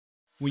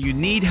When you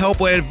need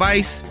help or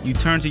advice, you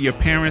turn to your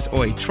parents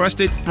or a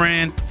trusted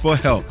friend for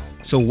help.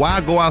 So why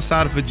go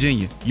outside of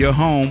Virginia, your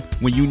home,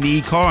 when you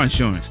need car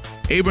insurance?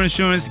 Able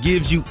Insurance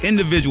gives you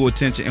individual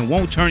attention and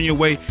won't turn you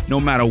away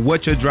no matter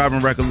what your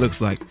driving record looks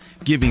like.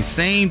 Giving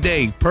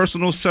same-day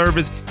personal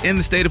service in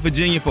the state of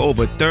Virginia for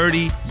over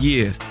 30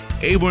 years.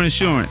 Able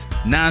Insurance,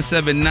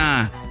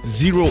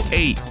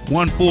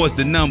 979-0814 is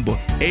the number.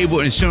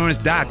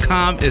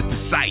 AbleInsurance.com is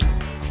the site.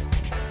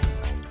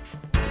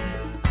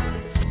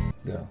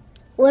 Go.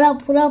 What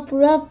up,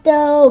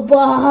 though,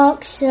 Ball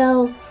Hawk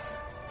Show.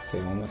 Say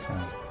it one more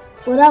time.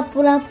 What up,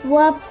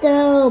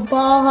 though,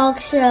 Ball Hawk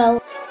Show.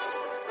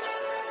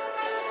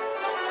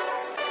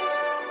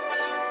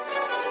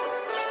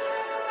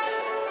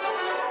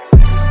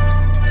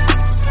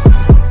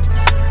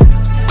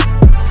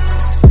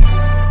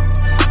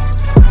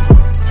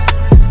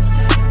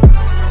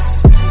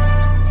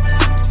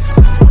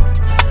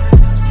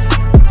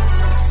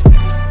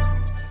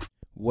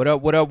 What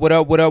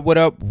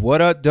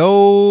up,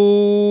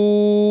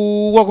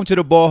 though? Welcome to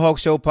the Ball Hawk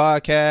Show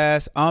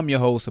podcast. I'm your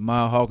host,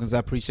 Amal Hawkins. I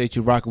appreciate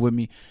you rocking with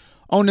me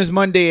on this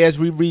Monday as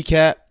we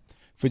recap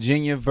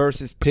Virginia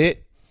versus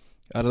Pitt,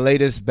 the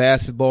latest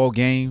basketball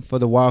game for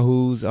the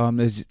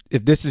Wahoos.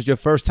 If this is your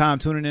first time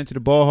tuning into the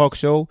Ball Hawk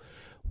Show,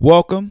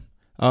 welcome.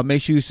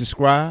 Make sure you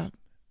subscribe.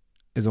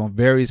 It's on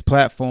various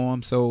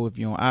platforms. So if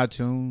you're on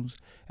iTunes,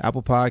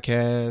 Apple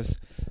Podcasts,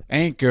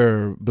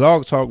 Anchor,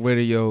 Blog Talk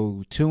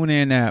Radio,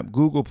 TuneIn app,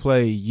 Google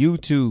Play,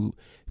 YouTube,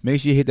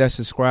 make sure you hit that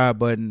subscribe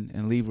button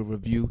and leave a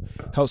review.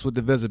 Helps with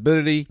the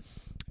visibility.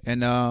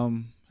 And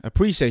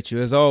appreciate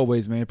you as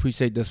always, man.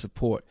 Appreciate the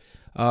support.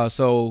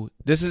 So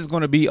this is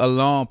going to be a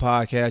long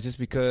podcast just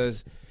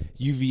because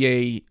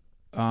UVA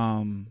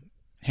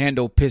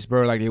handled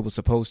Pittsburgh like they were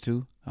supposed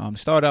to.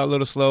 Started out a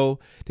little slow,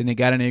 then they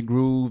got in their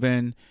groove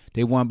and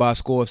they won by a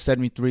score of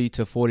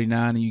 73-49.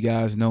 And you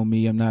guys know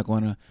me, I'm not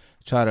going to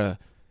try to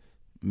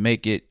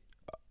make it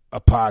a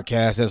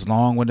podcast that's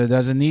long when it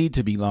doesn't need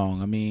to be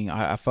long. I mean,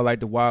 I felt like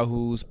the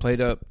Wahoos played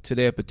up to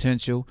their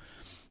potential.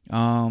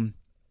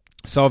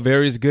 Saw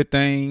various good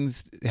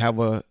things.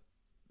 About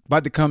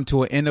to come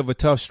to an end of a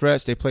tough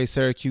stretch. They play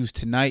Syracuse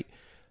tonight.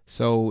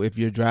 So if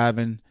you're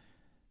driving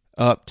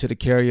up to the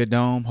Carrier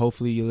Dome,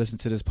 hopefully you listen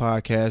to this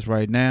podcast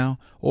right now.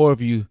 Or if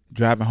you're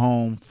driving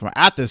home from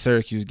after the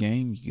Syracuse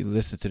game, you can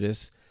listen to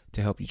this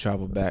to help you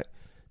travel back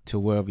to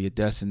wherever your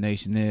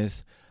destination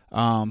is.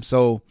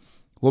 So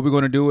what we're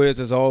going to do is,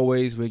 as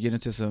always, we'll get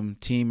into some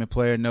team and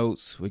player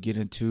notes. We'll get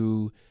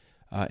into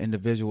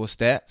individual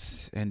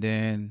stats and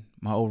then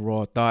my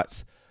overall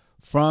thoughts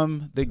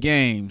from the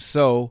game.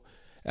 So,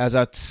 as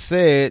I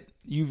said,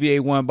 UVA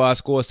won by a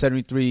score of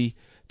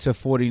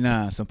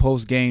 73-49. Some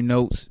post-game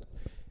notes.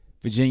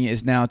 Virginia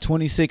is now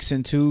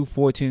 26-2,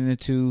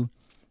 14-2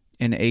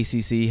 in the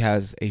ACC,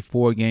 has a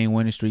 4-game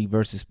winning streak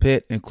versus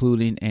Pitt,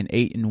 including an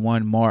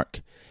 8-1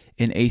 mark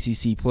in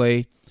ACC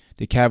play.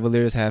 The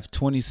Cavaliers have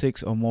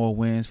 26 or more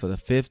wins for the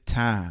 5th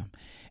time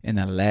in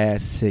the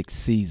last 6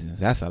 seasons.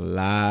 That's a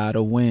lot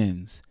of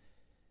wins.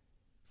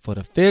 For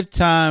the 5th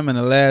time in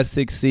the last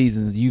 6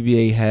 seasons,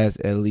 UVA has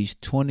at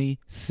least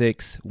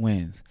 26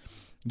 wins.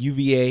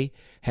 UVA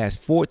has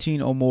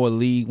 14 or more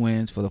league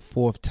wins for the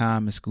 4th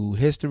time in school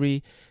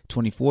history,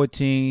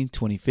 2014,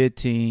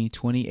 2015,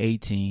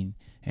 2018,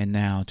 and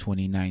now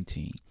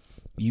 2019.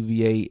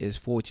 UVA is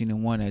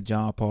 14-1 at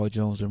John Paul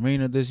Jones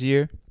Arena this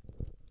year.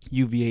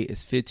 UVA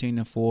is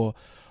 15-4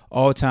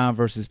 all-time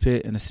versus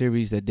Pitt in a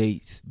series that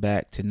dates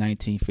back to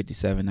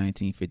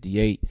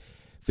 1957-1958.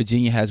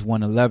 Virginia has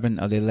won 11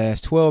 of their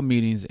last 12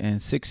 meetings and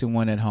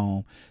 6-1 at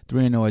home,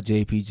 3-0 at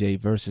JPJ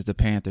versus the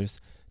Panthers.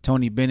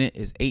 Tony Bennett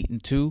is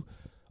 8-2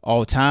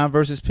 all-time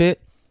versus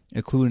Pitt,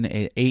 including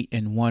an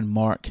 8-1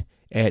 mark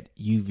at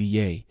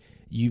UVA.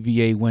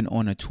 UVA went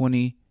on a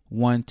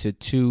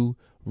 21-2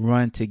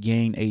 run to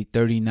gain a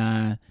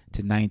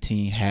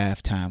 39-19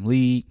 halftime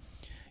lead.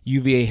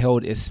 UVA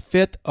held its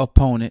 5th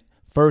opponent,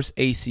 first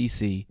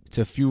ACC,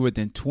 to fewer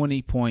than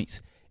 20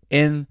 points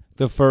in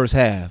the first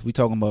half. We're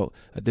talking about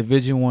a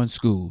Division I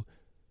school,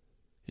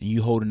 and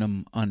you holding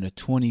them under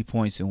 20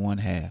 points in one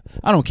half.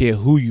 I don't care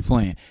who you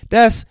playing.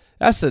 That's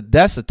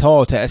a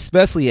tall task,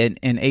 especially an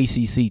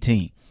ACC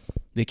team.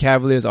 The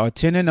Cavaliers are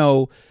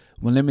 10-0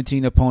 when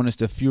limiting opponents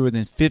to fewer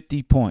than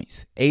 50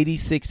 points,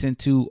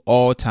 86-2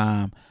 all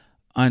time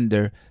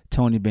under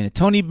Tony Bennett.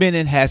 Tony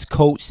Bennett has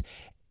coached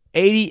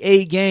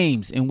 88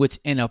 games in which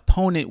an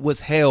opponent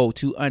was held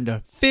to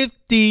under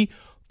 50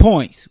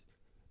 points.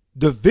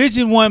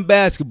 Division I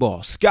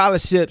basketball,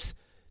 scholarships,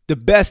 the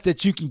best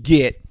that you can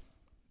get,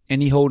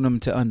 and he holding them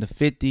to under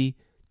 50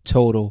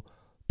 total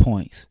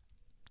points.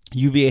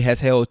 UVA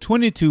has held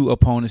 22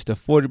 opponents to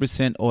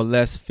 40% or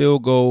less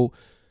field goal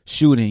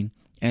shooting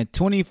and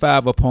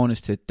 25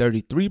 opponents to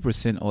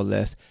 33% or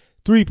less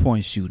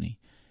three-point shooting.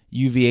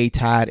 UVA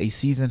tied a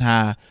season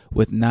high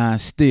with 9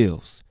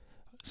 steals.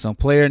 Some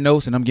player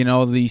notes, and I'm getting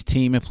all of these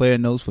team and player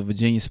notes for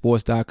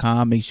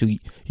VirginiaSports.com. Make sure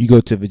you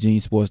go to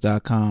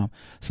VirginiaSports.com.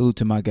 Salute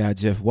to my guy,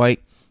 Jeff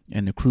White.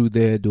 and the crew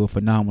there do a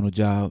phenomenal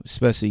job,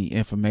 especially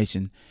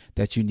information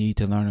that you need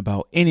to learn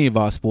about any of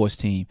our sports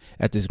team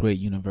at this great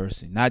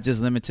university. Not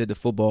just limited to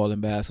football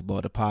and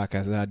basketball, the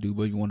podcast that I do,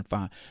 but you want to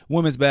find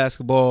women's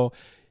basketball,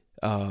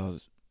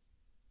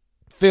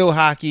 field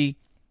hockey,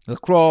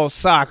 lacrosse,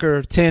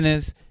 soccer,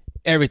 tennis,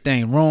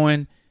 everything,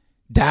 rowing,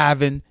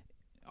 diving,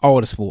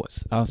 all the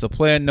sports. So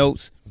player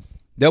notes,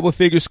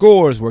 double-figure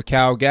scores were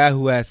Cal Guy,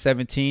 who had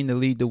 17 to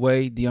lead the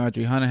way.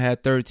 DeAndre Hunter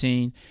had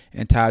 13,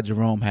 and Ty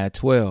Jerome had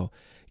 12.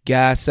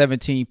 Guy's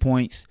 17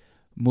 points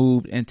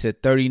moved into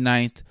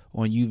 39th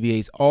on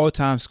UVA's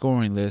all-time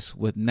scoring list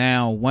with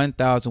now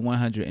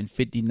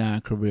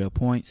 1,159 career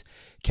points.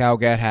 Cal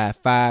Guy had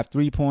 5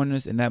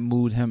 3-pointers, and that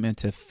moved him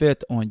into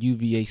 5th on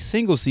UVA's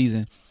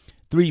single-season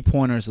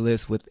three-pointers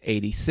list with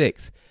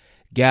 86.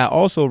 Guy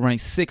also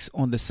ranked 6th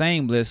on the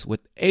same list with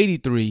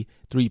 83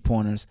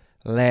 three-pointers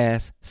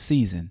last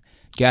season.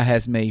 Guy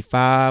has made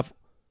 5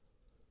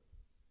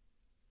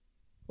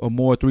 or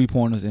more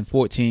three-pointers in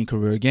 14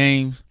 career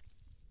games.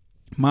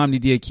 Mamdi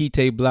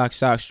Diakite block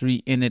shot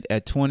streak ended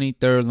at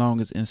 23rd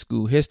longest in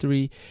school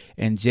history,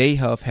 and Jay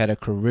Huff had a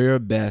career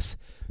best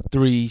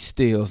 3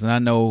 steals. And I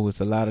know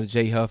there's a lot of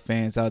Jay Huff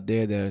fans out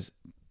there that's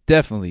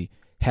definitely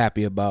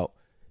happy about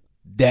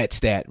that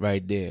stat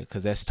right there,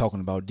 because that's talking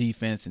about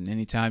defense. And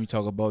anytime you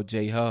talk about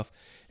Jay Huff,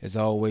 it's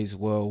always,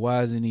 well,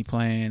 why isn't he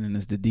playing? And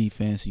it's the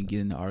defense. You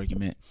get in the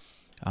argument.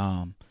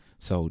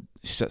 So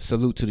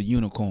salute to the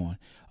unicorn.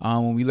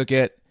 When we look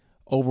at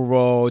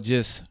overall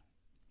just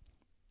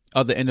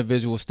other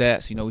individual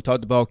stats, we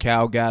talked about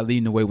Cal Guy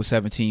leading the way with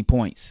 17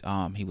 points.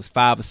 He was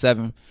 5 of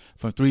 7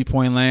 from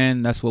three-point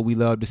land. That's what we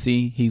love to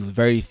see. He was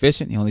very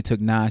efficient. He only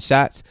took 9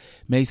 shots,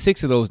 made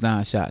 6 of those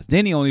 9 shots.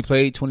 Then he only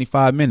played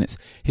 25 minutes.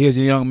 Here's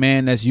a young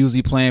man that's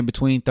usually playing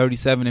between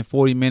 37 and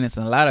 40 minutes,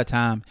 and a lot of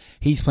time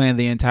he's playing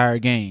the entire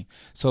game.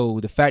 So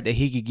the fact that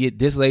he could get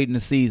this late in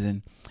the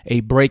season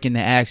a break in the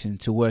action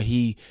to where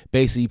he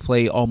basically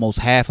played almost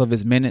half of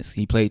his minutes.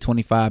 He played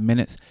 25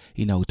 minutes.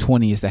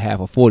 20 is the half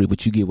of 40,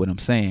 but you get what I'm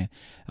saying.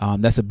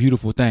 That's a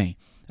beautiful thing.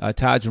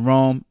 Ty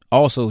Jerome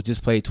also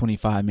just played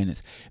 25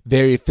 minutes.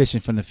 Very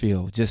efficient from the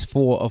field. Just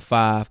 4 of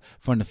 5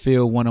 from the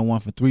field, 1 of 1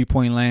 from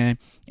three-point land.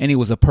 And he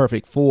was a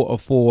perfect 4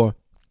 of 4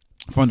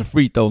 from the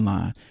free throw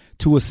line.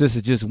 2 assists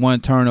and just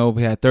 1 turnover.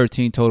 He had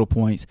 13 total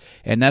points.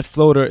 And that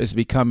floater is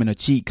becoming a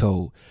cheat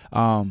code.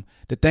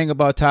 The thing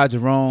about Ty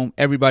Jerome,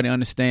 everybody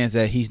understands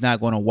that he's not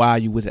going to wow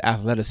you with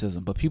athleticism,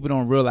 but people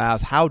don't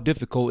realize how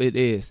difficult it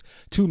is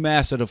to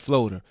master the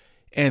floater.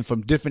 And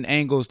from different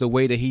angles, the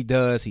way that he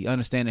does, he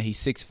understands that he's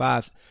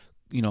 6'5",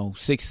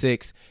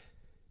 6'6",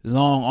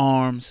 long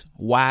arms,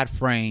 wide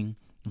frame,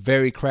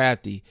 very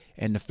crafty.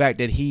 And the fact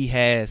that he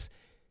has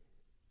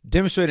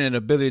demonstrated an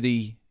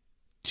ability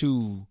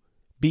to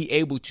be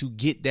able to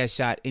get that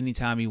shot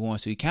anytime he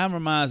wants to. He kind of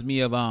reminds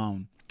me of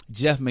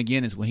Jeff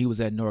McGinnis when he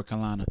was at North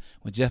Carolina,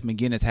 when Jeff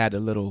McGinnis had a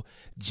little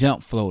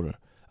jump floater.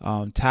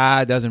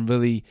 Ty doesn't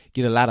really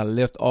get a lot of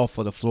lift off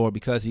of the floor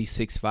because he's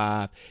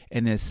 6'5",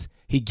 and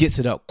he gets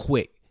it up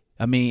quick.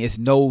 I mean, it's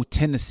no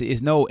tendency,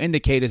 it's no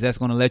indicators that's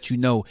going to let you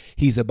know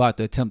he's about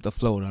to attempt a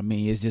floater. I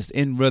mean, it's just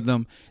in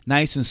rhythm,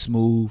 nice and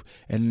smooth,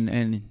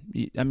 and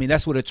I mean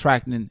that's what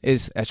attracting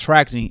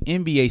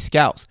NBA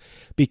scouts,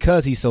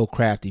 because he's so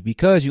crafty.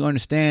 Because you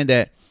understand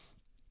that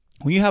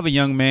when you have a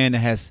young man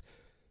that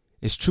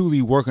is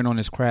truly working on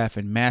his craft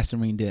and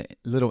mastering the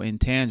little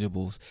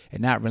intangibles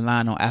and not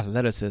relying on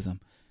athleticism,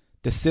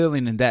 the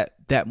ceiling and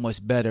that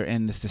much better,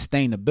 and the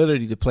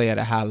sustainability to play at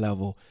a high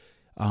level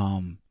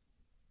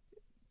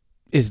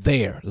is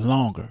there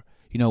longer.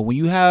 When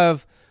you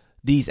have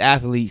these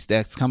athletes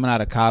that's coming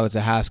out of college or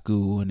high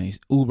school and they're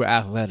uber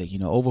athletic,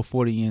 over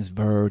 40 inch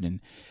vert, and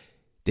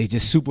they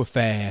just super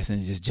fast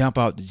and just jump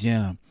out the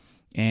gym,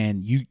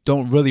 and you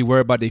don't really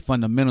worry about their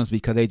fundamentals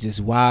because they just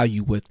wow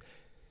you with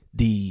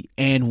the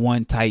and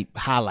one type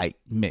highlight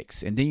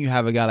mix. And then you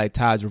have a guy like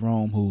Ty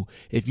Jerome, who,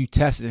 if you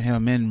tested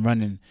him in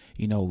running,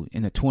 in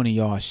a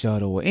 20-yard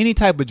shuttle or any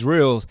type of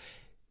drills,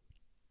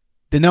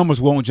 the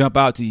numbers won't jump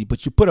out to you.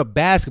 But you put a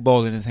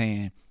basketball in his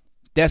hand,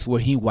 that's where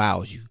he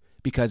wows you,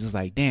 because it's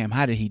like, damn,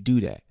 how did he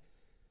do that?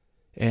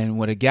 And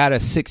when a guy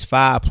that's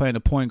 6'5", playing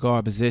the point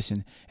guard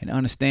position and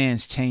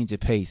understands change of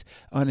pace,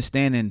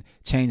 understanding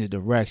change of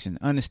direction,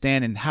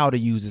 understanding how to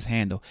use his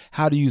handle,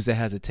 how to use the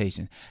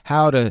hesitation,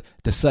 how the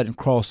sudden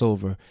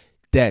crossover,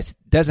 that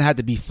doesn't have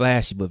to be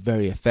flashy but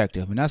very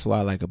effective. And that's what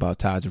I like about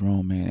Ty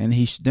Jerome, man. And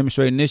he's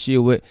demonstrating this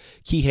year with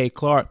Kihei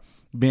Clark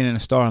being in a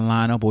starting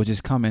lineup or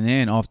just coming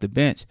in off the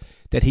bench,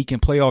 that he can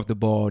play off the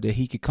ball, that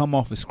he could come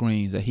off of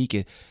screens, that he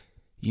could,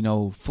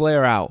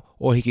 flare out,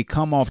 or he could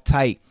come off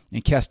tight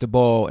and catch the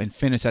ball and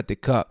finish at the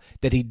cup,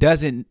 that he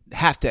doesn't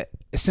have to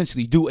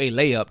essentially do a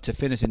layup to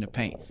finish in the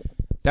paint.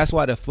 That's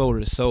why the floater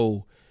is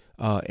so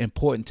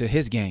important to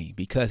his game,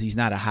 because he's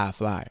not a high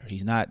flyer.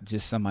 He's not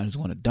just somebody who's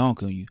going to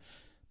dunk on you,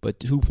 but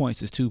 2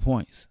 points is 2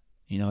 points.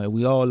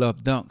 We all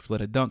love dunks,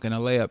 but a dunk and a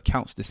layup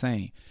counts the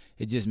same.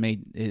 It just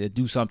made it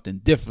do something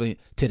different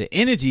to the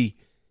energy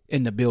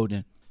in the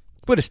building,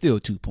 but it's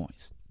still 2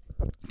 points.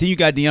 Then you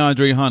got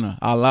DeAndre Hunter,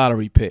 our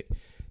lottery pick.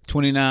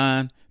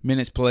 29,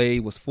 minutes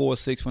played was 4 or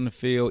 6 from the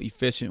field,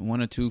 efficient,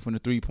 1 or 2 from the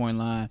 3-point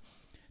line,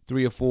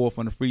 3 or 4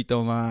 from the free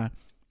throw line,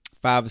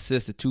 5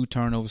 assists to 2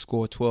 turnovers,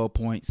 scored 12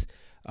 points.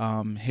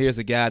 Here's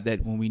a guy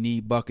that when we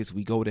need buckets,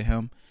 we go to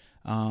him.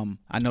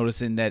 I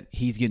noticing that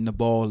he's getting the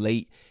ball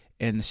late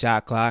in the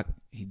shot clock.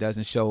 He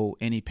doesn't show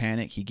any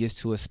panic. He gets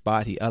to a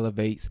spot, he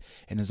elevates,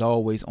 and is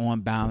always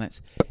on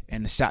balance,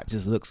 and the shot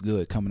just looks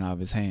good coming out of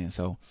his hand.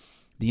 So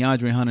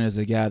DeAndre Hunter is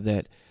a guy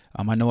that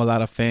I know a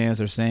lot of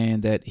fans are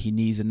saying that he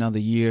needs another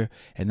year,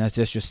 and that's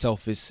just your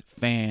selfish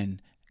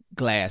fan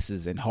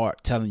glasses and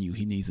heart telling you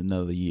he needs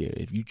another year.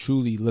 If you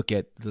truly look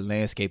at the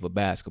landscape of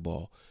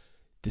basketball,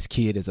 this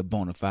kid is a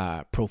bona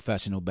fide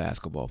professional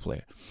basketball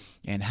player.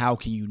 And how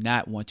can you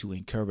not want to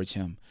encourage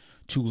him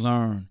to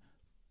learn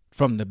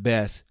from the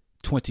best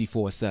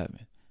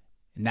 24/7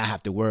 and not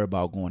have to worry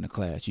about going to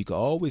class? You can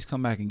always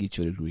come back and get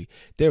your degree.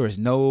 There is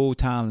no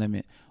time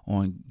limit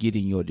on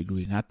getting your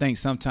degree. And I think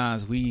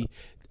sometimes we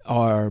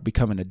are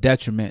becoming a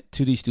detriment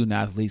to these student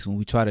athletes when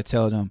we try to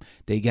tell them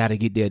they got to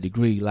get their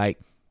degree like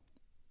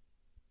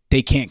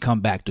they can't come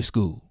back to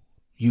school.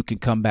 You can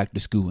come back to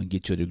school and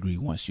get your degree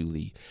once you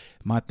leave.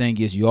 My thing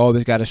is you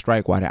always got to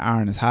strike while the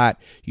iron is hot.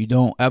 You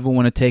don't ever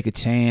want to take a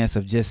chance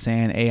of just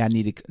saying, hey, I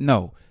need to.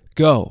 No,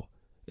 go.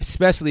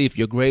 Especially if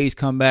your grades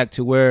come back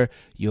to where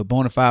you're a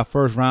bona fide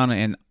first rounder.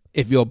 And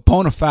if you're a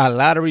bona fide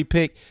lottery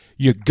pick,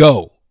 you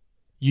go.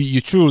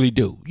 You truly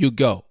do. You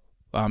go.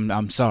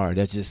 I'm sorry.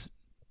 That's just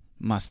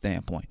my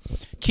standpoint.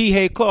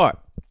 Kihei Clark,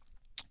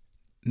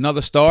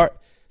 another start,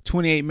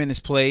 28 minutes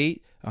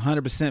played,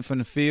 100% from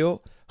the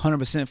field,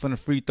 100% from the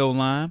free throw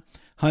line,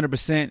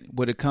 100%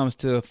 when it comes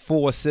to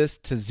 4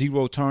 assists to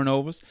 0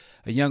 turnovers.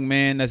 A young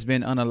man that's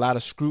been under a lot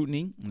of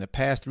scrutiny in the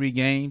past 3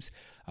 games.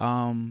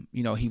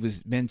 He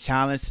was been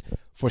challenged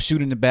for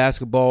shooting the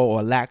basketball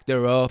or lack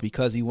thereof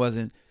because he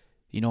wasn't,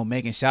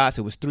 making shots.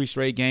 It was 3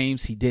 straight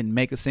games. He didn't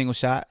make a single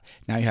shot.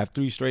 Now you have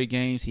 3 straight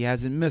games. He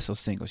hasn't missed a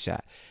single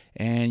shot.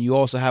 And you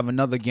also have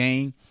another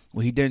game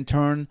where he didn't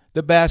turn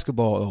the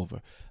basketball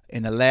over.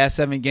 In the last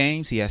 7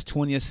 games, he has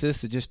 20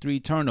 assists to just 3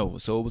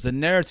 turnovers. So it was a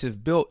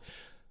narrative built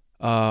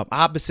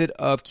opposite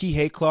of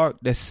Kihei Clark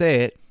that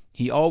said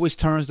he always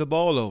turns the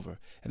ball over.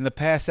 In the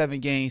past 7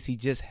 games, he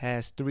just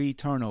has 3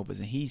 turnovers,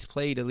 and he's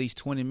played at least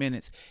 20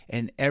 minutes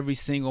in every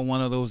single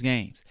one of those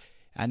games.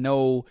 I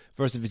know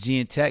versus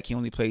Virginia Tech, he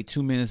only played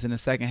 2 minutes in the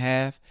second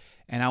half.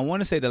 And I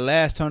want to say the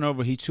last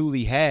turnover he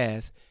truly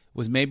has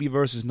was maybe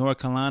versus North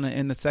Carolina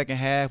in the second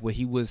half where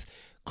he was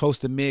close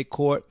to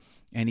midcourt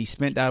and he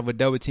spent out of a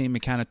double team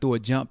and kind of threw a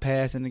jump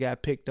pass and it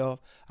got picked off.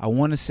 I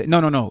want to say,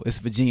 no, it's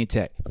Virginia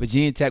Tech.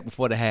 Virginia Tech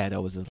before the half,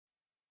 that was just.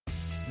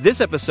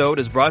 This episode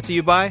is brought to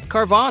you by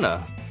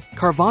Carvana.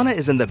 Carvana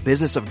is in the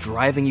business of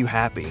driving you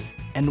happy.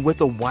 And with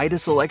the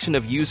widest selection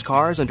of used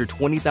cars under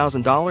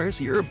 $20,000,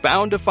 you're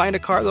bound to find a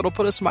car that'll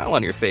put a smile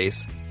on your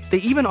face. They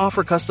even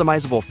offer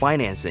customizable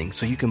financing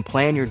so you can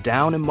plan your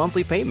down and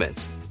monthly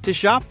payments. To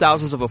shop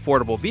thousands of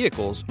affordable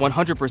vehicles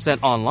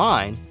 100%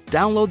 online,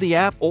 download the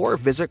app or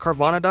visit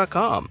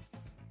Carvana.com.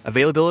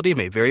 Availability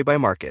may vary by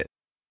market.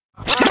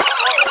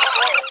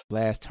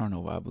 Last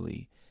turnover, I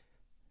believe.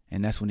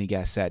 And that's when he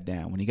got sat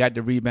down. When he got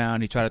the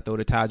rebound, he tried to throw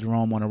to Ty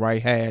Jerome on the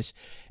right hash,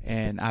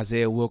 and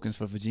Isaiah Wilkins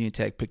for Virginia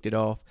Tech picked it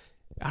off,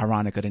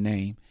 ironic of the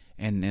name,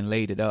 and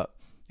laid it up.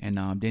 And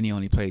then he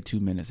only played 2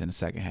 minutes in the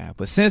second half.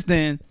 But since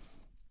then,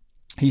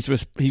 he's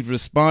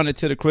responded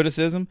to the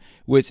criticism,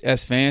 which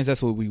as fans,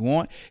 that's what we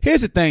want.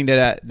 Here's the thing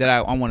that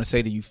I want to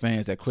say to you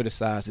fans that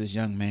criticize this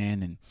young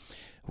man and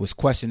was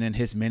questioning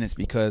his minutes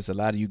because a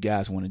lot of you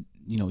guys wanted,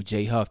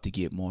 Jay Huff to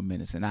get more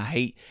minutes. And I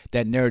hate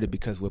that narrative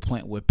because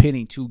we're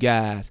pitting 2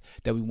 guys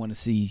that we want to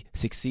see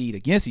succeed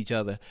against each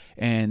other.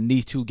 And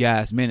these 2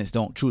 guys' minutes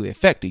don't truly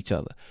affect each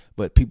other.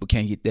 But people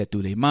can't get that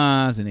through their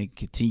minds and they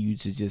continue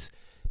to just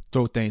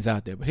throw things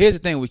out there. But here's the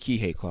thing with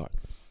Kihei Clark.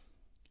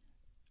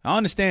 I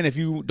understand if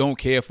you don't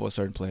care for a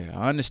certain player.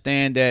 I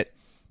understand that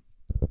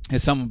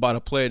it's something about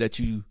a player that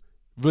you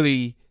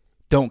really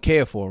don't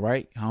care for,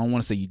 right? I don't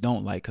want to say you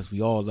don't like because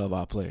we all love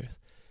our players.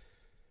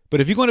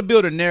 But if you're going to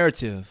build a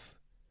narrative,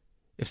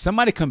 if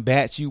somebody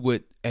combats you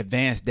with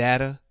advanced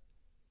data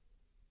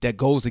that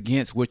goes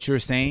against what you're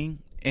saying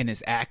and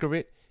is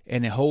accurate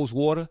and it holds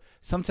water,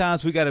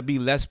 sometimes we got to be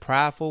less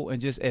prideful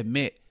and just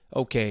admit,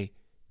 okay,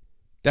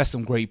 that's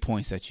some great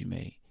points that you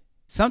made.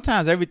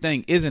 Sometimes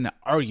everything isn't an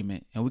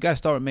argument, and we got to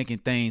start making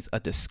things a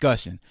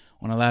discussion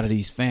on a lot of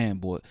these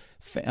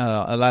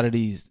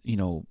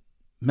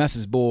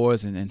message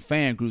boards and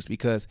fan groups,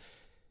 because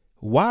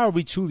why are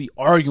we truly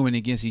arguing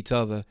against each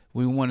other?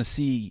 We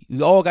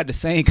all got the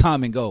same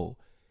common goal.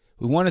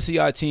 We want to see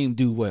our team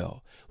do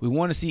well. We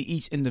want to see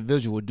each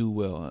individual do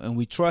well, and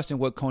we trust in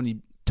what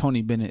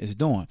Tony Bennett is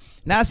doing.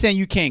 Not saying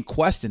you can't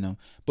question him,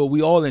 but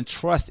we all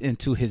entrust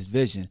into his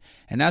vision.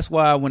 And that's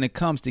why when it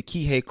comes to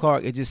Kihei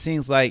Clark, it just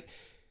seems like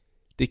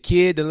the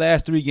kid the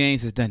last 3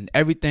 games has done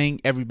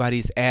everything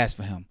everybody's asked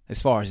for him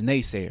as far as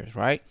naysayers,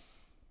 right?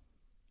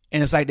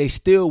 And it's like they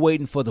still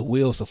waiting for the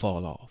wheels to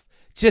fall off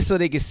just so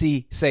they can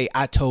say,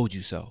 I told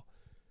you so.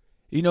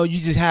 You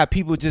just have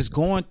people just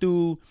going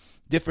through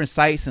different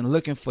sites and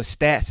looking for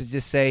stats to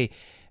just say,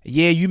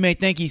 yeah, you may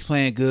think he's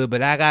playing good,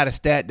 but I got a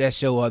stat that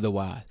show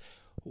otherwise.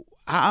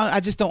 I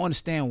just don't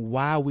understand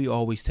why we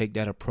always take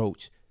that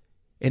approach.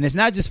 And it's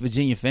not just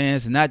Virginia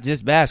fans and not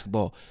just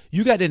basketball.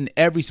 You got it in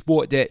every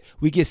sport that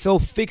we get so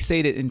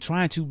fixated in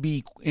trying to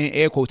be, in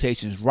air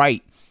quotations,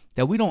 right,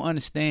 that we don't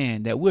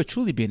understand that we're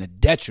truly being a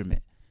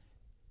detriment.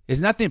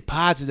 There's nothing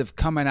positive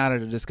coming out of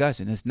the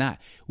discussion. It's not.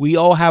 We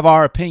all have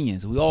our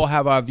opinions. We all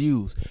have our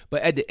views.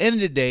 But at the end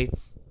of the day,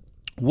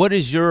 what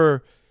is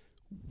your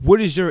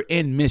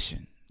end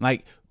mission?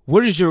 Like,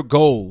 what is your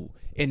goal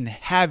in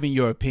having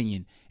your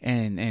opinion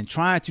and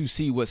trying to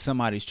see what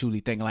somebody's truly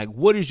thinking? Like,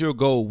 what is your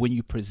goal when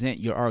you present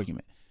your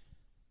argument?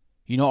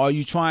 You know, are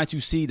you trying to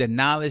see the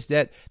knowledge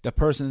that the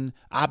person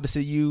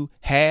opposite you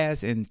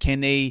has, and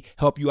can they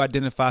help you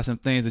identify some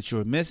things that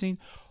you're missing?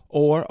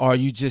 Or are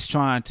you just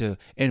trying to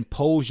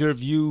impose your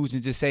views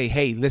and just say,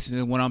 hey, listen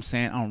to what I'm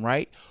saying, I'm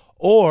right?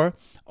 Or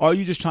are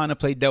you just trying to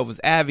play devil's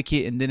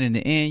advocate, and then in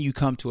the end you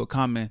come to a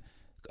common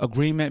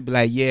agreement, be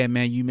like, yeah,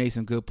 man, you made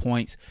some good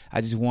points.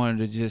 I just wanted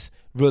to just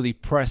really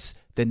press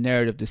the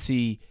narrative to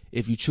see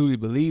if you truly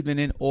believed in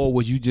it, or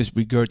was you just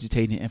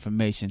regurgitating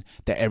information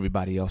that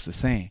everybody else is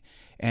saying?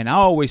 And I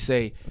always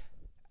say,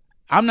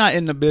 I'm not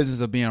in the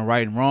business of being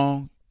right and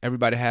wrong.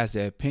 Everybody has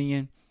their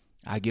opinion.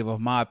 I give off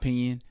my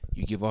opinion.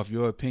 You give off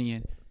your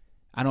opinion.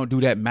 I don't do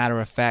that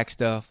matter-of-fact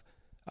stuff.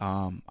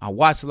 I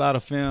watch a lot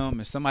of film,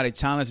 and somebody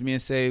challenge me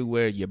and say,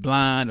 well, you're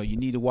blind or you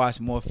need to watch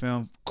more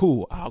film.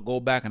 Cool. I'll go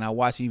back and I'll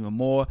watch even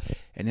more.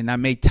 And then I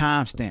make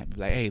timestamp.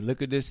 Like, hey,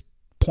 look at this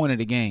point of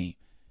the game.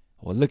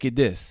 Or look at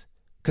this.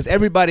 Because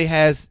everybody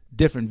has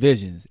different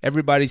visions.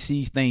 Everybody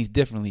sees things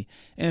differently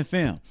in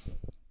film.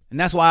 And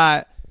that's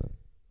why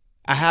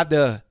I have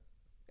the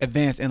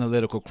advanced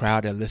analytical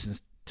crowd that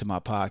listens to my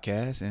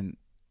podcast. And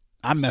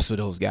I mess with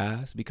those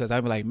guys because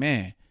I'm like,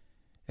 man,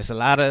 it's a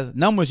lot of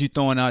numbers you're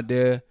throwing out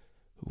there.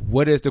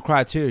 What is the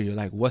criteria?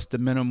 Like, what's the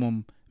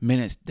minimum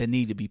minutes that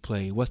need to be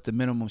played? What's the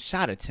minimum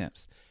shot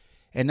attempts?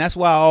 And that's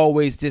why I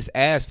always just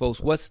ask folks,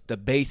 what's the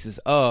basis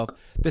of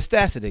the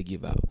stats that they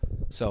give out?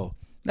 So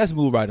let's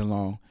move right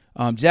along.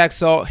 Jack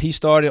Salt, he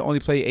started,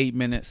 only played 8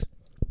 minutes.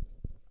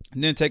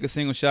 And didn't take a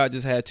single shot,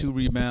 just had 2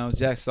 rebounds.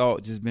 Jack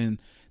Salt just been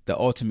the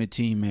ultimate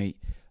teammate.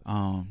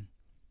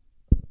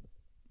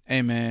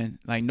 Hey, man,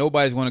 like,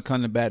 nobody's going to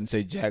come to bat and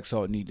say Jack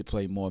Salt need to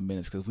play more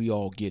minutes, because we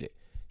all get it.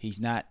 He's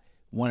not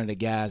one of the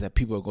guys that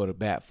people go to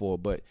bat for.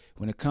 But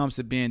when it comes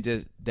to being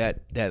just that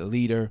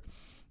leader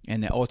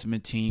and the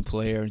ultimate team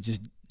player, and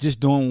just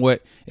doing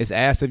what is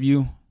asked of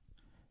you,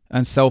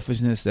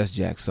 unselfishness, that's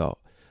Jack Salt.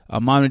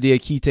 Mamadi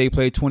Akite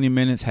played 20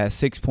 minutes, had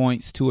 6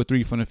 points, 2 or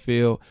 3 from the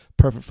field,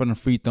 perfect from the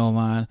free throw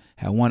line,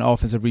 had 1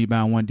 offensive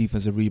rebound, 1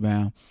 defensive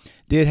rebound.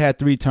 Did have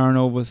 3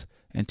 turnovers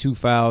and 2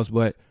 fouls,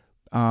 but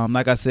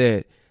like I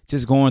said,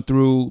 just going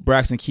through,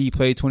 Braxton Key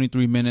played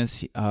 23 minutes.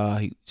 He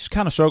just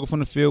kind of struggled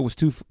from the field, was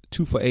 2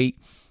 for 8,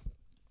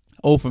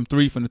 0 from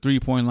 3 from the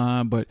three-point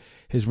line, but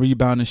his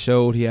rebounding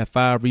showed. He had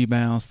 5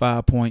 rebounds,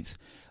 5 points.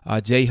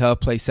 J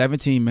Hub played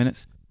 17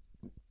 minutes.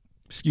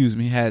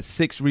 Had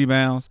 6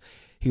 rebounds.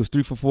 He was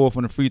 3 for 4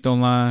 from the free throw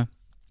line,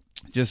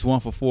 just 1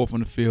 for 4 from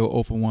the field,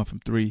 0 for 1 from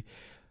 3.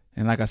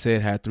 And like I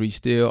said, had 3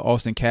 still.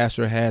 Austin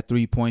Castro had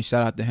 3 points.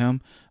 Shout out to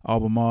him.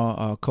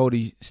 Albemarle.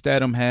 Cody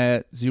Stedham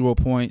had 0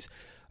 points.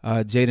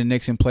 Jaden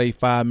Nixon played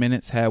 5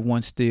 minutes, had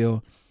 1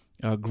 steal.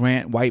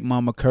 Grant White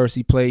Mama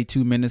Kersey played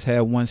 2 minutes,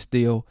 had 1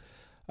 steal.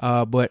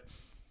 But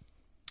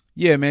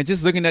yeah, man,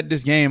 just looking at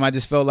this game, I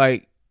just felt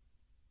like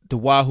the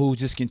Wahoo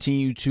just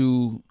continued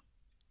to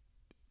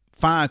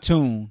fine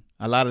tune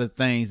a lot of the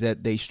things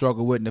that they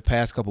struggled with in the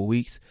past couple of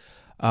weeks.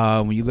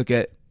 When you look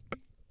at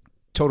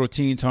total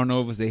team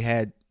turnovers, they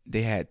had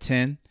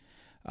 10.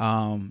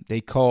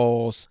 They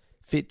caused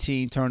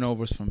 15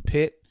 turnovers from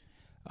Pitt.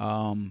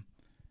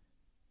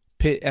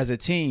 Pitt as a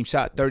team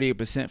shot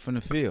 38% from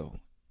the field.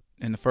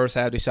 In the first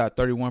half, they shot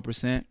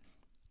 31%,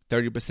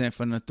 30%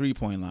 from the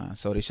three-point line.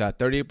 So they shot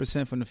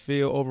 38% from the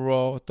field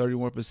overall,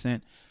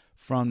 31%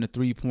 from the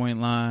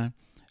three-point line.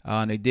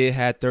 They did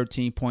have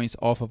 13 points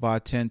off of our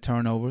 10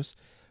 turnovers.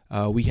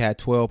 We had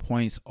 12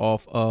 points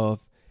off of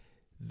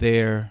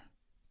their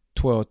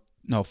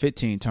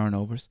 15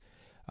 turnovers.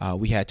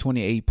 We had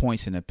 28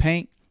 points in the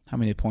paint. How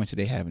many points did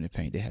they have in the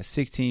paint? They had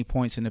 16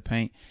 points in the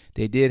paint.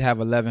 They did have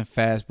 11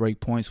 fast break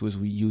points, which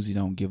we usually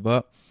don't give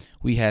up.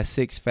 We had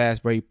 6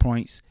 fast break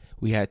points.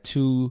 We had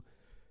 2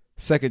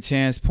 second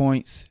chance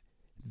points.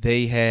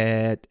 They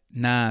had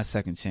 9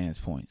 second chance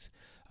points.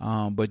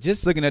 But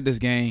just looking at this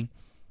game,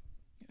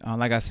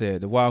 like I said,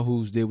 the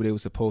Wahoos did what they were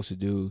supposed to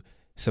do.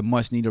 Some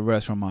much needed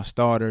rest from our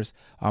starters.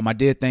 I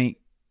did think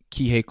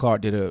Kihei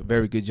Clark did a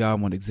very good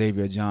job on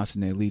Xavier Johnson,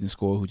 their leading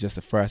scorer, who just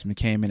a freshman,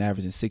 came in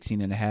averaging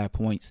 16.5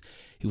 points.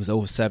 He was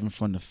 0-7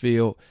 from the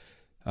field.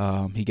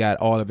 He got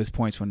all of his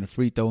points from the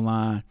free throw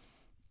line.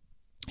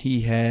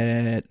 He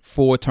had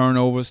 4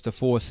 turnovers to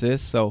 4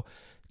 assists. So,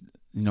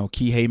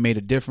 Kihei made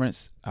a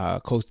difference.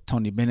 Coach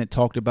Tony Bennett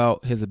talked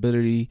about his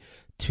ability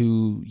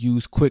to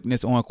use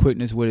quickness on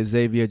quickness with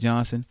Xavier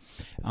Johnson.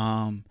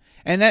 And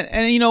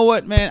And you know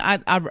what,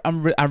 man,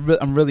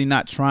 I'm really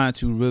not trying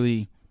to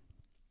really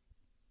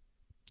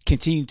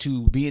continue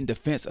to be in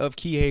defense of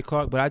Kihei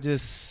Clark, but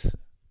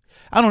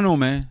I don't know,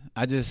 man.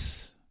 I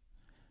just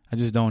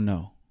don't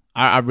know.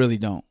 I really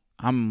don't.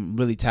 I'm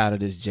really tired of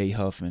this Jay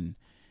Huff and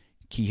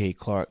Kihei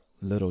Clark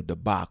little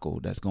debacle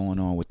that's going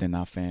on within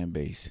our fan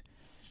base.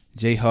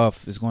 Jay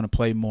Huff is going to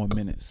play more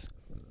minutes.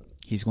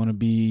 He's going to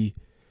be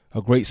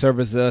a great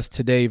service to us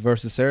today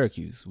versus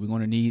Syracuse. We're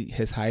going to need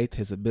his height,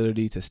 his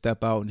ability to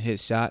step out and hit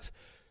shots,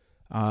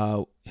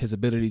 his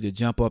ability to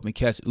jump up and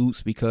catch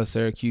oops because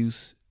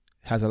Syracuse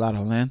has a lot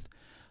of length.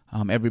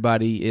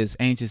 Everybody is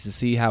anxious to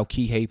see how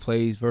Kihei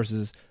plays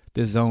versus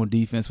this zone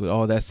defense with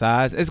all that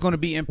size. It's going to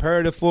be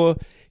imperative for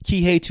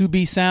Kihei to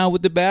be sound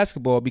with the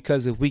basketball,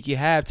 because if we can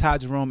have Ty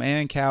Jerome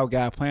and Cal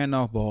Guy playing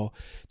off ball,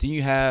 then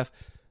you have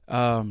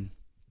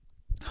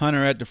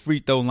Hunter at the free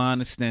throw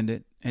line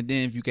extended. And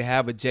then if you can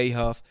have a Jay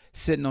Huff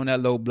sitting on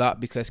that low block,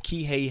 because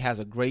Kihei has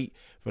a great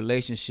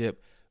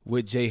relationship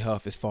with Jay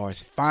Huff as far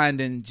as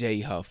finding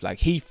Jay Huff. Like,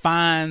 he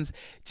finds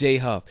Jay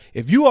Huff.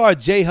 If you are a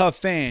Jay Huff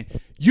fan,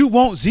 you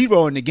want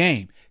 0 in the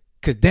game.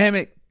 Because, damn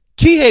it,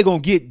 Kihei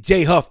going to get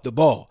Jay Huff the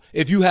ball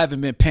if you haven't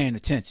been paying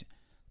attention.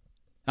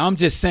 I'm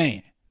just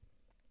saying.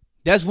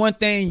 That's one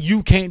thing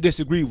you can't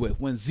disagree with.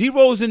 When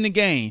 0's in the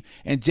game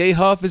and Jay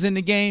Huff is in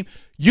the game,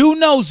 you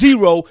know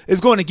 0 is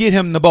going to get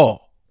him the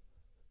ball.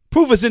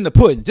 Proof is in the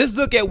pudding. Just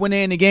look at when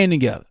they're in the game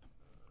together.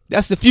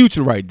 That's the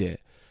future right there.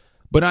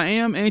 But I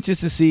am anxious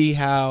to see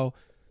how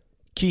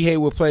Kihei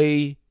will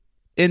play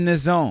in the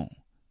zone.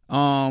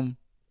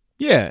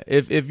 Yeah,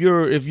 if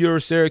you're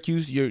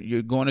Syracuse,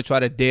 you're going to try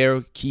to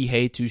dare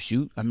Kihei to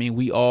shoot. I mean,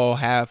 we all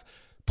have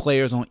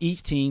players on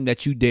each team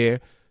that you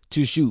dare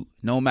to shoot,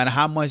 no matter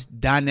how much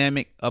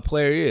dynamic a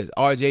player is.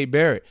 R.J.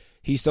 Barrett,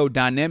 he's so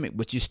dynamic,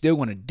 but you're still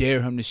going to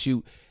dare him to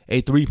shoot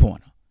a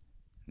three-pointer.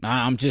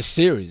 I'm just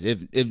serious.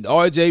 If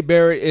R.J.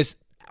 Barrett is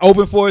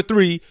open for a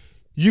three,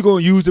 you're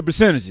going to use the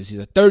percentages. He's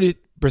a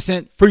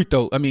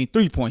 30%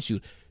 three-point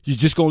shooter. You're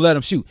just going to let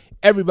him shoot.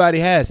 Everybody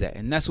has that,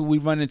 and that's what we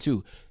run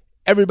into.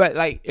 Everybody,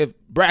 like, if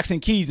Braxton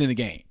Key's in the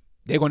game,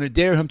 they're going to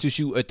dare him to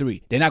shoot a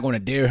three. They're not going to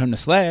dare him to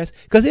slash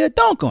because he'll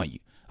dunk on you,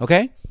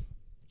 okay?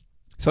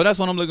 So that's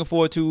what I'm looking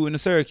forward to in the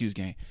Syracuse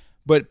game.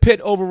 But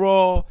Pitt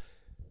overall,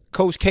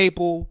 Coach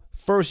Capel,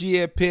 first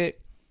year at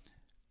Pitt,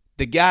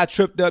 the guy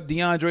tripped up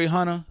DeAndre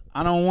Hunter.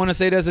 I don't want to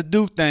say that's a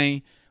Duke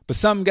thing, but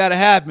something got to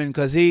happen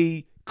because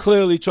he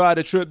clearly tried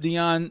to trip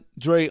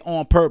DeAndre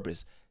on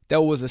purpose.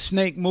 That was a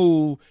snake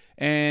move,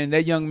 and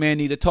that young man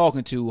needed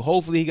talking to.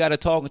 Hopefully he got a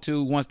talking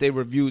to once they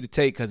reviewed the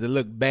tape, because it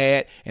looked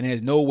bad and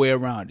there's no way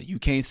around it. You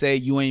can't say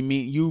you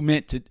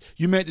meant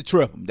to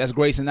trip him. That's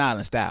Grayson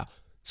Island style.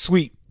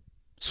 Sweep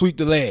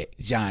the leg,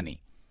 Johnny.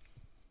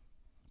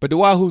 But the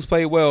Wahoos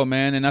played well,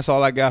 man, and that's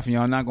all I got for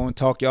y'all. I'm not going to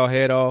talk y'all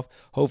head off.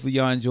 Hopefully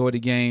y'all enjoyed the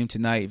game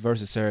tonight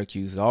versus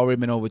Syracuse. It's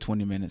already been over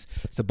 20 minutes.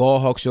 It's the Ball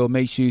Hawk Show.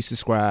 Make sure you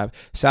subscribe.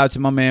 Shout out to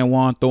my man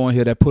Juan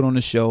Thornhill that put on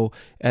the show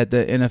at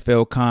the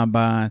NFL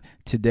Combine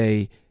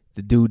today.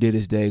 The dude did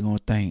his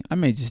daggone thing. I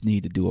may just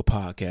need to do a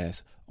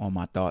podcast on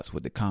my thoughts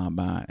with the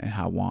Combine and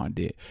how Juan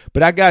did.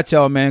 But I got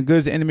y'all, man. Good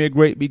is the enemy of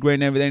great. Be great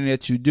in everything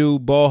that you do.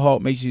 Ball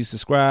Hawk, make sure you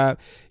subscribe.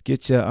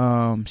 Get your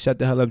Shut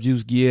the Hell Up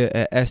Juice gear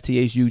at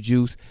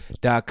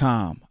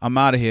sthujuice.com. I'm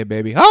out of here,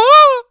 baby.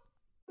 Ah!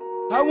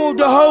 I want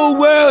the whole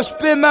world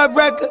spin my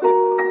record.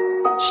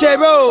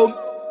 Cheryl,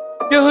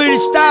 the Hooded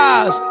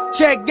Styles,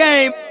 check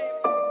game,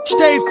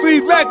 stay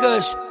free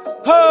records.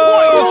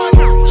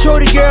 Oh,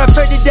 shorty girl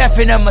afraid to death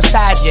and I'm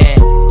massaging.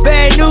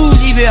 Bad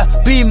news even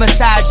be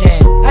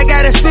massaging. I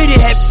got a fitted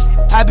head,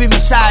 I be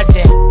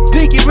massaging.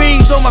 Pinky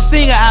rings on my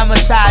finger, I'm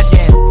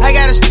massaging. I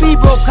got a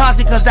speedboat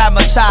concert cause I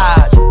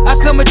massage. I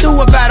coming through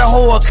about a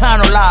whole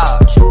Econo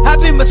Lodge. I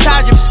be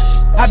massaging,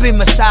 I be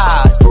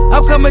massaged.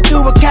 I'm coming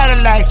through with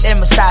Cadillacs and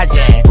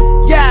massaging.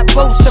 Yeah,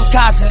 boats I'm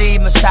constantly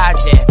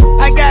massaging.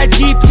 I got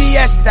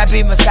GPS's, I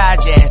be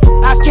massaging.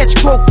 I catch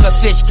croaker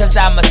fish cause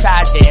I'm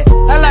massaging.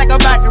 I like a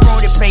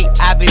macaroni plate,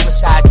 I be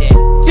massaging.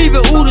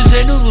 Even oodles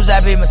and noodles, I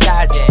be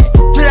massaging.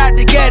 Straight out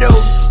the ghetto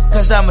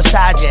cause I'm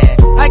massaging.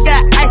 I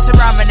got ice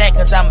around my neck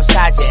cause I'm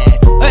massaging.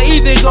 Or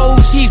even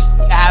gold teeth,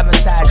 I'm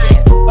massaging.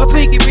 A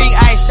pinky ring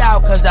iced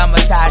out cause I'm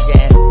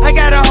massaging. I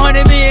got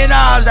 $100 million,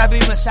 I be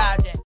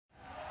massaging.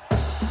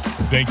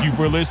 Thank you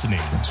for listening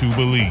to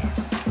Believe.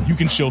 You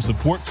can show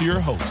support to your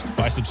host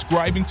by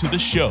subscribing to the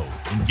show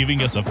and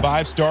giving us a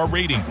 5-star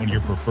rating on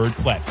your preferred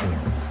platform.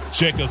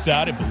 Check us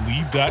out at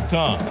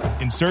Believe.com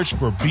and search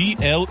for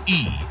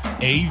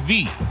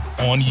BLEAV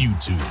on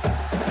YouTube.